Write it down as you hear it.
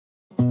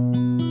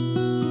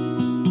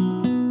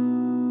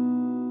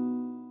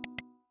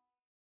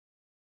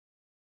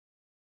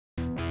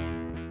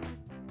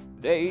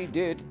They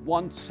did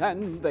once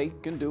and they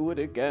can do it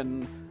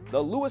again.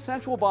 The Lewis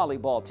Central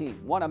volleyball team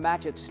won a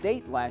match at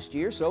state last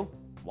year, so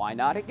why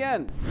not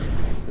again?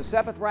 The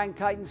 7th-ranked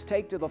Titans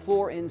take to the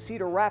floor in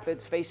Cedar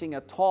Rapids facing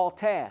a tall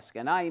task,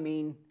 and I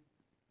mean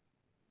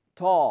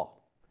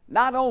tall.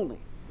 Not only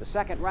the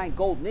 2nd-ranked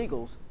Golden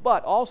Eagles,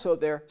 but also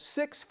their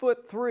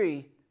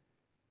 6'3"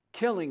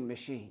 killing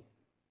machine.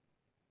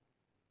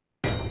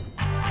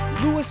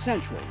 Lewis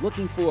Central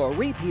looking for a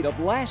repeat of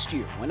last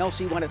year when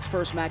LC won its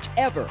first match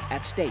ever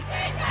at state.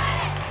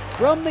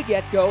 From the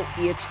get-go,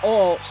 it's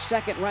all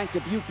 2nd-ranked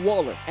Dubuque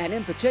Wahlert, and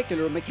in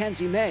particular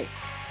Mackenzie May.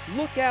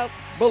 Look out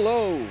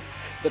below.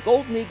 The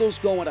Golden Eagles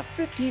go on a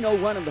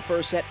 15-0 run in the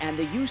first set, and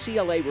the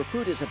UCLA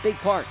recruit is a big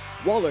part.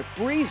 Wahlert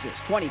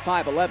breezes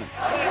 25-11.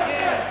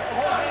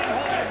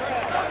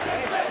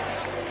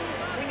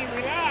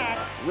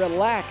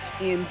 Relax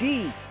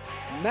indeed.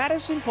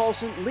 Madison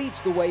Paulson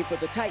leads the way for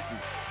the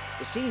Titans.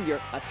 The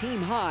senior, a team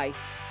high,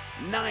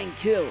 9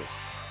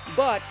 kills.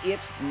 But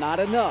it's not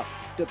enough.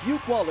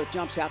 Dubuque Wahlert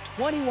jumps out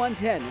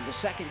 21-10 in the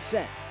second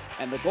set.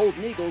 And the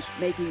Golden Eagles,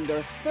 making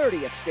their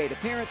 30th state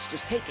appearance,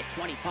 just take it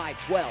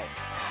 25-12.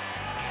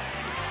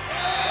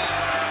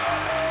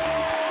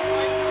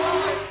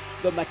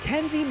 The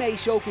Mackenzie May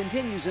show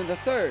continues in the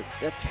third.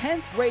 The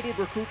 10th rated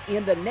recruit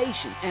in the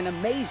nation, an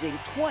amazing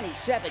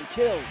 27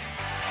 kills.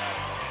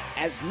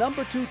 As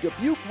number 2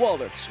 Dubuque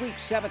Wahlert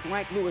sweeps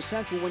 7th-ranked Lewis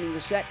Central, winning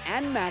the set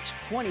and match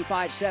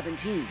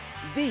 25-17.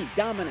 The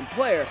dominant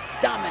player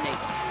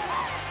dominates.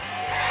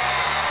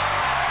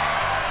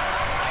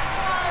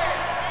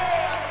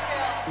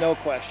 No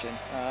question.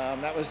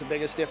 That was the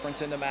biggest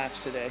difference in the match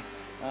today.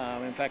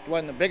 In fact, it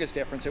wasn't the biggest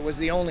difference. It was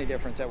the only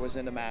difference that was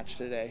in the match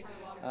today.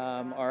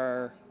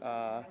 Very,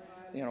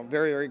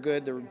 very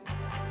good. The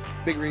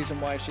big reason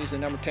why she's the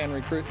number 10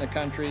 recruit in the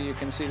country. You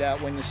can see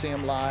that when you see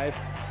them live.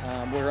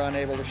 We were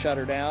unable to shut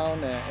her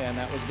down, and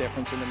that was the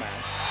difference in the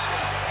match.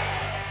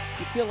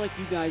 Do you feel like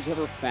you guys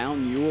ever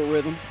found your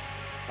rhythm?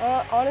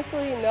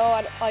 Honestly,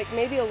 no. Like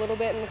maybe a little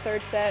bit in the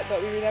third set,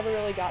 but we never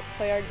really got to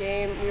play our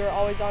game. We were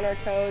always on our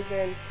toes,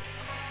 and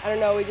I don't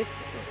know. We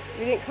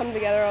didn't come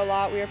together a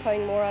lot. We were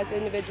playing more as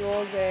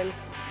individuals, and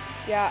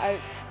yeah, it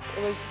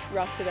was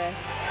rough today.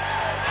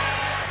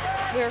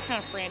 We were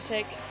kind of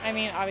frantic. I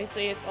mean,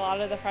 obviously it's a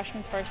lot of the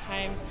freshmen' first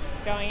time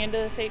going into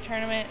the state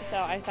tournament, so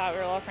I thought we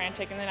were a little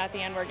frantic, and then at the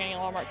end we're getting a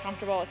little more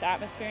comfortable with the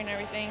atmosphere and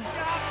everything.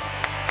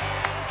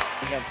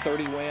 We have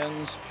 30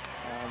 wins.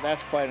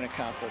 That's quite an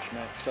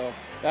accomplishment. So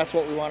that's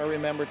what we want to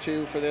remember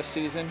too for this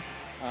season.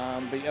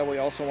 But yeah, we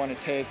also want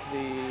to take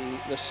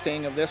the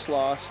sting of this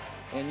loss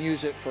and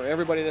use it for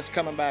everybody that's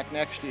coming back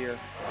next year.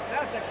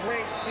 That's a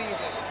great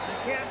season.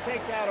 You can't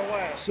take that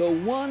away. So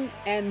one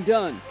and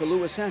done for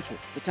Lewis Central.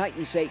 The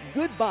Titans say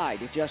goodbye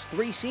to just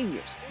 3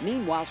 seniors.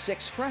 Meanwhile,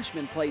 6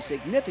 freshmen play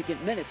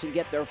significant minutes and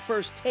get their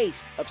first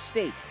taste of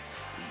state.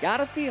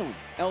 Got a feeling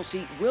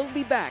LC will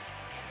be back,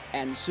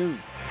 and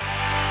soon.